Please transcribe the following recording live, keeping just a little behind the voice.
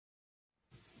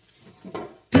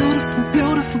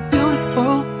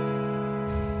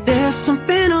there's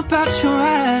something about your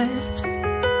eyes.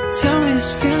 Tell me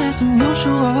this feeling's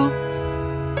unusual,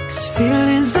 'cause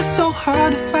feelings are so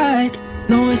hard to fight.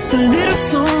 No, it's a little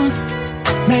soon,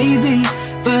 maybe,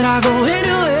 but I'll go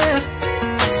anywhere.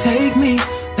 Take me,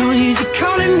 no easy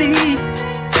calling me,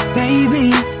 baby.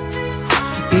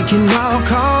 We can all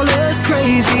call us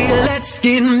crazy. Let's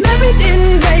get married in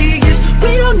Vegas.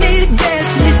 We don't need a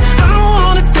guest list. I don't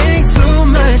wanna think too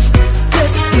much.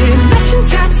 Let's get matching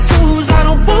tattoos. I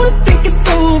don't wanna think it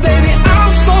through, baby.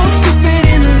 I'm so stupid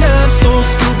in love, so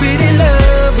stupid in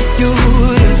love with you.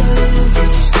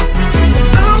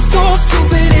 I'm so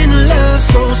stupid in love,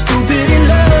 so stupid in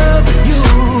love with you.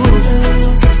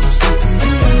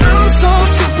 I'm so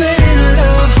stupid in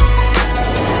love.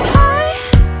 Hi,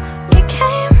 you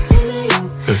came.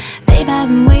 Babe, I've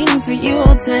been waiting for you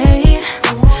all day.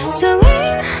 So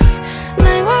lean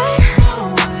my way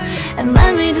and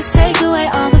let me just take away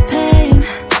all the pain.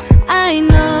 I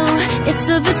know it's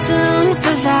a bit soon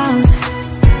for vows.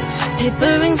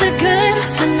 Paper rings are good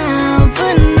for now,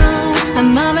 but no,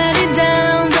 I'm already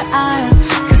down the aisle,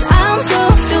 'cause I'm so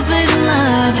stupid in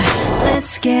love.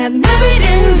 Let's get married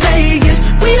in Vegas.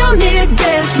 We don't need a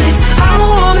guest list. I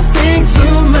don't wanna think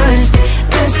too much.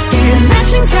 Let's get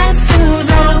matching tattoos.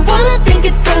 I don't wanna think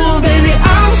it through, baby.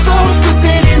 I'm so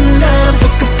stupid in love.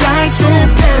 Book a flight to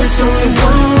Paris, only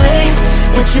one way.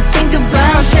 What you think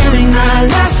about sharing our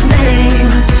last name?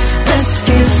 Let's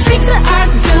get straight to I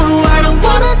do. I don't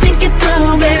wanna think it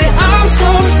through, baby. I'm so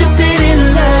stupid in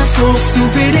love, so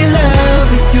stupid in love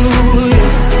with you.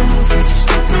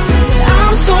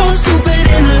 I'm so stupid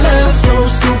in love, so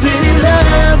stupid in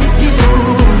love with you.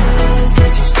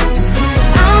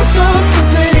 I'm so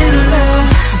stupid in love.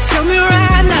 So tell me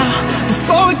right now,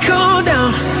 before we cool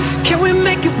down, can we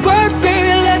make it work,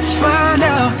 baby? Let's find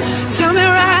out. Tell me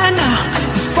right now,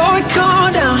 before we cool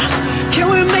down, can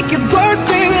we make it work,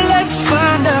 baby? Let's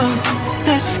find out.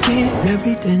 Let's get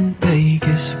married in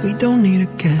Vegas. We don't need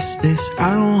a guest list. I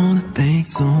don't wanna think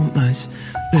too much.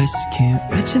 Let's get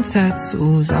matching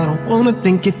tattoos. I don't wanna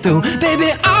think it through, baby.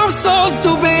 I'm so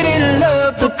stupid in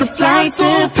love. Book a flight to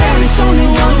Paris, only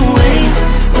one way.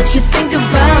 What you think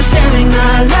about sharing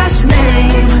our last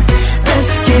name?